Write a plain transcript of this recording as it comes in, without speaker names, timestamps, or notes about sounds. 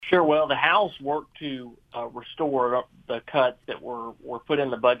Sure. Well, the House worked to restore the cuts that were put in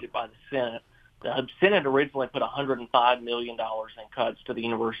the budget by the Senate. The Senate originally put $105 million in cuts to the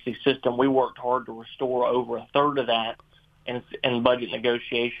university system. We worked hard to restore over a third of that in budget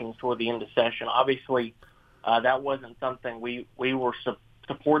negotiations toward the end of session. Obviously, that wasn't something we were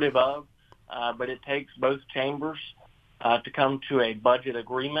supportive of, but it takes both chambers to come to a budget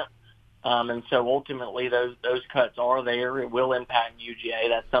agreement. And so ultimately those cuts are there. It will impact UGA.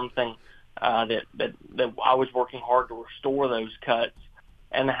 That's something that I was working hard to restore those cuts.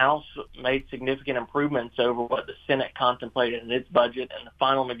 And the House made significant improvements over what the Senate contemplated in its budget and the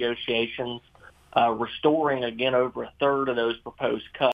final negotiations, restoring again over a third of those proposed cuts.